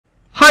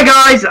Hi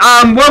guys,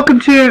 welcome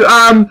to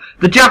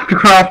the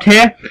Jaftercraft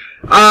here.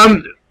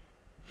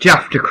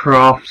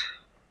 Jaftercraft.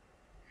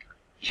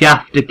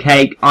 Jafter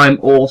cake, I'm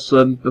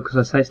awesome because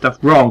I say stuff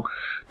wrong.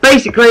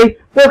 Basically,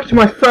 welcome to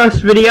my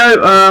first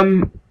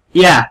video.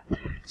 Yeah.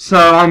 So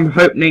I'm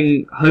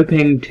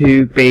hoping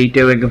to be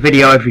doing a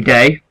video every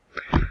day.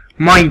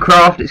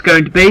 Minecraft it's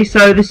going to be,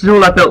 so this is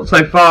all I built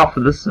so far for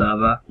the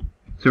server.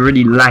 It's a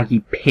really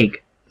laggy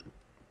pig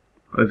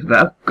over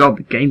there. Oh god,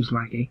 the game's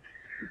laggy.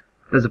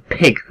 There's a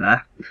pig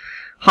there.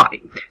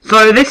 Hi.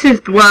 So this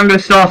is where I'm going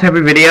to start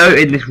every video,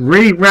 in this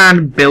really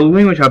random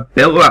building which I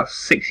built about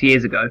 6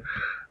 years ago.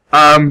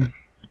 So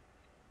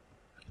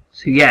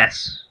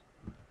yes.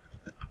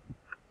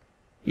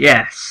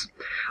 Yes.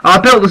 I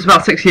built this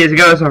about 6 years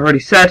ago, as I've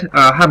already said.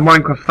 I had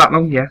Minecraft for that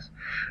long, yes.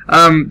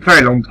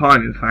 Very long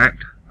time, in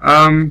fact.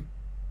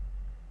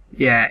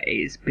 Yeah,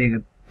 it's being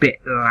a bit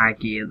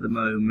laggy at the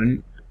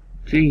moment.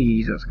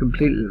 Jeez, that's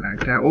completely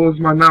lagged out. Or has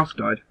my mouse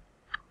died?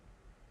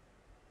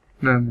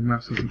 No, my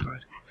mouse hasn't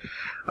died.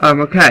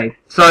 Okay,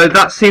 so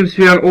that seems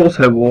to be on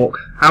auto walk.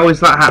 How is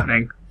that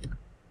happening?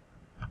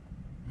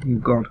 Oh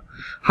god.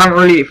 I haven't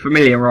really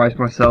familiarised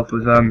myself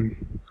with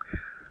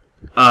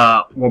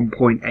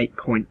 1.8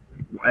 point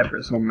whatever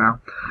it's on now.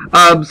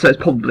 So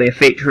it's probably a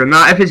feature in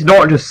that. If it's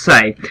not, just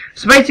say.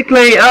 So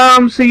basically,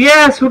 so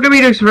yes, we're going to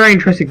be doing some very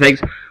interesting things.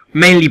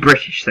 Mainly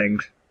British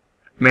things.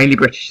 Mainly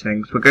British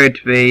things. We're going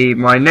to be,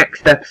 my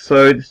next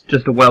episode is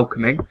just a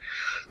welcoming.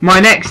 My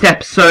next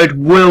episode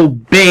will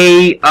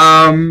be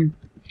probably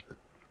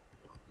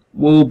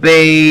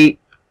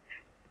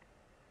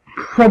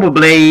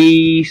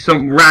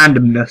some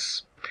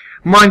randomness.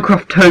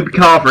 Minecraft Toby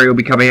Carvery will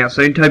be coming out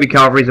soon. Toby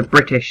Carvery is a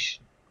British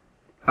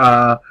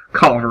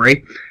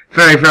carvery.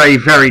 Very, very,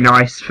 very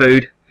nice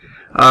food.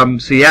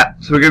 So yeah,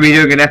 so we're going to be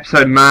doing an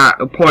episode on that.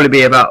 It'll probably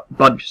be about a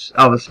bunch of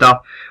other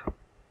stuff.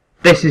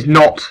 This is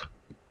not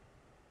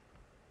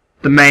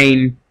the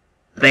main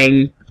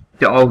thing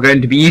that I'm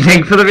going to be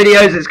using for the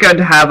videos. It's going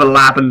to have a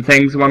lab and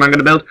things, the one I'm going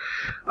to build.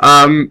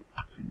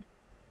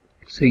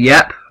 So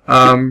yep,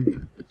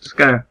 just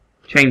going to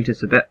change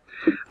this a bit.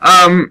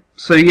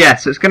 So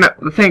yes, it's going to,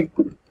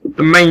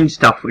 the main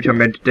stuff which I'm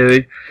going to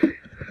do.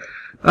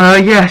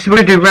 Yeah, so we're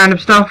going to do random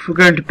stuff. We're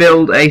going to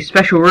build a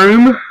special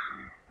room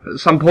at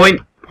some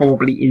point,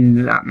 probably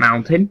in that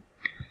mountain.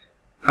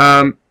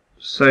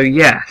 So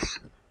yes.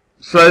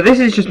 So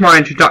this is just my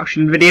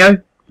introduction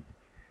video.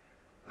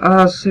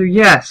 So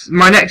yes,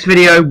 my next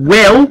video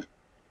will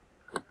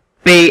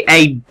be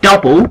a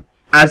double,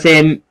 as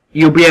in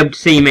you'll be able to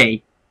see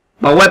me.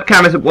 My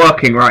webcam isn't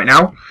working right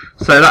now,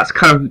 so that's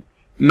kind of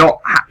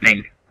not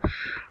happening.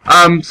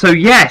 So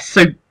yes,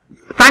 so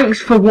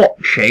thanks for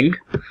watching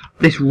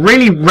this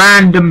really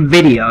random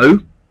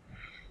video,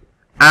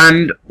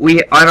 and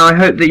I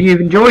hope that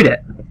you've enjoyed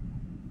it.